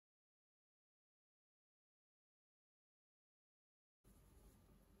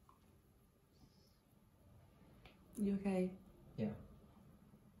You okay? Yeah.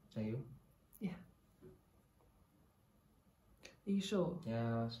 Are you? Yeah. Are you sure?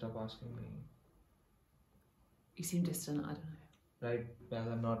 Yeah, stop asking me. You seem distant, I don't know. Right, well,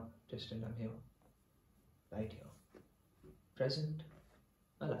 I'm not distant, I'm here. Right here. Present.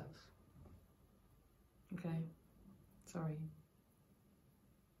 Alive. Okay. Sorry.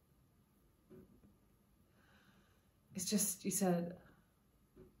 It's just, you said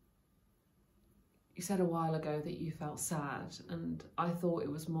a while ago that you felt sad, and I thought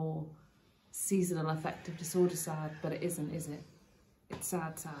it was more seasonal affective disorder sad, but it isn't, is it? It's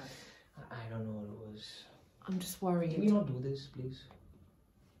sad. I don't know what it was. I'm just worried. Can we not do this, please?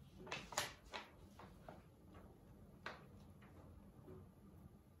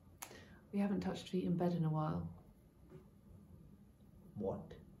 We haven't touched feet in bed in a while. What?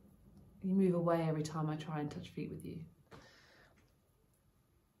 You move away every time I try and touch feet with you.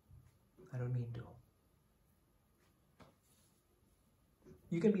 I don't mean to.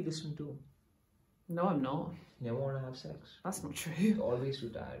 You can be distant too. No, I'm not. You never want to have sex. That's not true. You're always too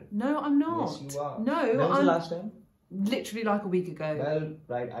tired. No, I'm not. Yes, you are. No, When was the last time? Literally like a week ago. Well,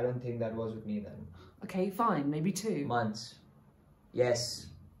 right, I don't think that was with me then. Okay, fine, maybe 2. Months. Yes.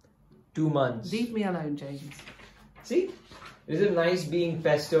 2 months. Leave me alone, James. See? Is it nice being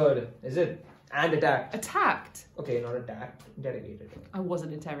pestered? Is it? And attacked. Attacked? Okay, not attacked. Interrogated. I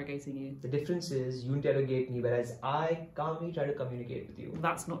wasn't interrogating you. The difference is you interrogate me, whereas I calmly try to communicate with you.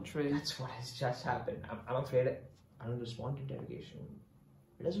 That's not true. That's what has just happened. I'm afraid I don't respond to interrogation.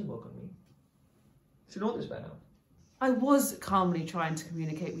 It doesn't work on me. You should know this by now. I was calmly trying to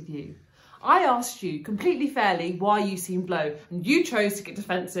communicate with you. I asked you completely fairly why you seemed low, and you chose to get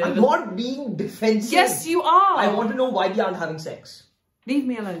defensive. I'm not being defensive. Yes, you are. I want to know why we aren't having sex. Leave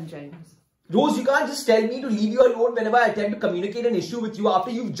me alone, James. Rose, you can't just tell me to leave you alone whenever I attempt to communicate an issue with you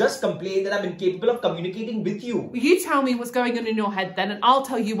after you've just complained that I'm incapable of communicating with you. You tell me what's going on in your head then, and I'll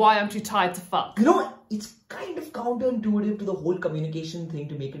tell you why I'm too tired to fuck. You know, it's kind of counterintuitive to the whole communication thing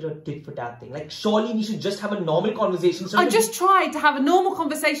to make it a tit for tat thing. Like, surely we should just have a normal conversation. I just tried to have a normal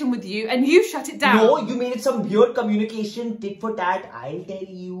conversation with you, and you shut it down. No, you made it some weird communication, tit for tat. I'll tell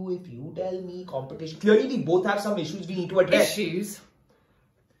you if you tell me, competition. Clearly, we both have some issues we need to address. Issues?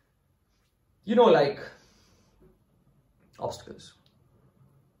 You know, like obstacles,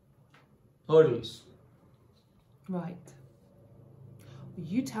 hurdles. Right. Will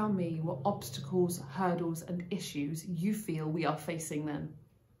you tell me what obstacles, hurdles and issues you feel we are facing then?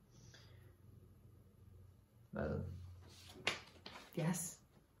 Well, yes.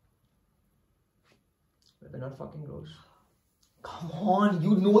 we're not fucking Rose. Come on,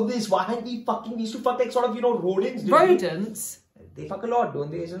 you know this. Why aren't we fucking? We used to fuck like sort of, you know, rodents. Rodents? They fuck a lot,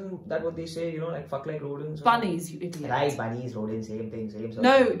 don't they? Isn't that what they say? You know, like fuck like rodents. Bunnies, you idiot. Right, bunnies, rodents, same thing, same.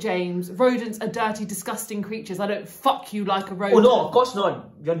 No, James. Rodents are dirty, disgusting creatures. I don't fuck you like a rodent. Oh no, of course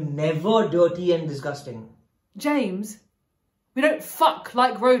not. You're never dirty and disgusting. James, we don't fuck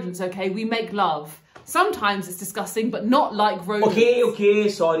like rodents, okay? We make love. Sometimes it's disgusting, but not like rodents. Okay,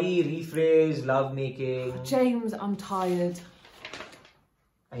 sorry, rephrase, love making. James, I'm tired.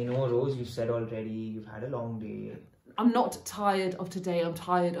 I know, Rose, you said already, you've had a long day. I'm not tired of today, I'm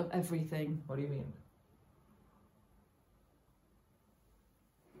tired of everything. What do you mean?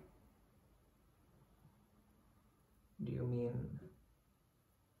 Do you mean...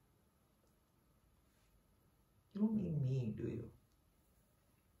 You don't mean me, do you?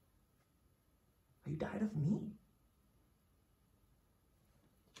 Are you tired of me?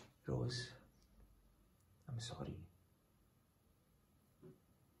 Rose, I'm sorry.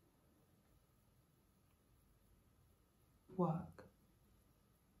 Work.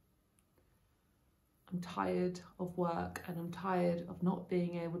 I'm tired of work, and I'm tired of not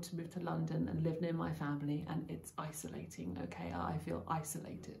being able to move to London and live near my family, and it's isolating, okay? I feel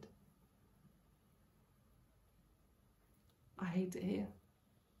isolated. I hate it here.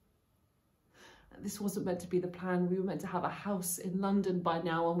 This wasn't meant to be the plan. We were meant to have a house in London by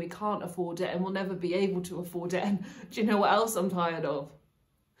now, and we can't afford it, and we'll never be able to afford it. And do you know what else I'm tired of?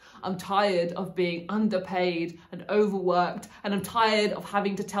 I'm tired of being underpaid and overworked, and I'm tired of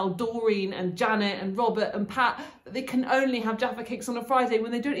having to tell Doreen and Janet and Robert and Pat that they can only have Jaffa Cakes on a Friday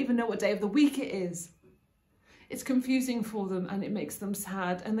when they don't even know what day of the week it is. It's confusing for them, and it makes them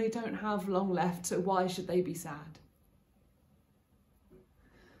sad, and they don't have long left, so why should they be sad?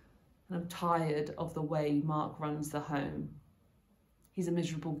 And I'm tired of the way Mark runs the home. He's a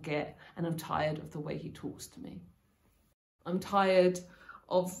miserable git, and I'm tired of the way he talks to me. I'm tired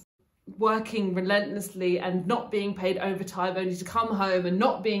of working relentlessly and not being paid overtime, only to come home and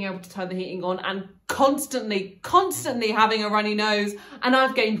not being able to turn the heating on, and constantly having a runny nose, and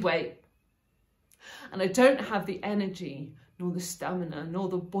I've gained weight. And I don't have the energy, nor the stamina, nor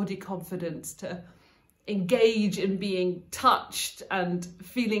the body confidence to engage in being touched and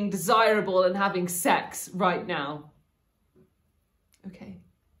feeling desirable and having sex right now. Okay.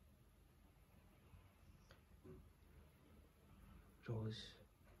 Rose,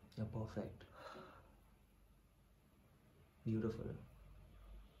 you're perfect. Beautiful.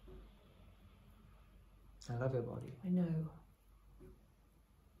 I love your body. I know.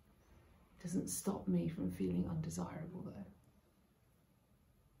 It doesn't stop me from feeling undesirable though.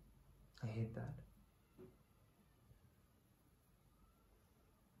 I hate that.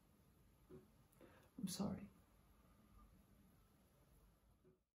 I'm sorry.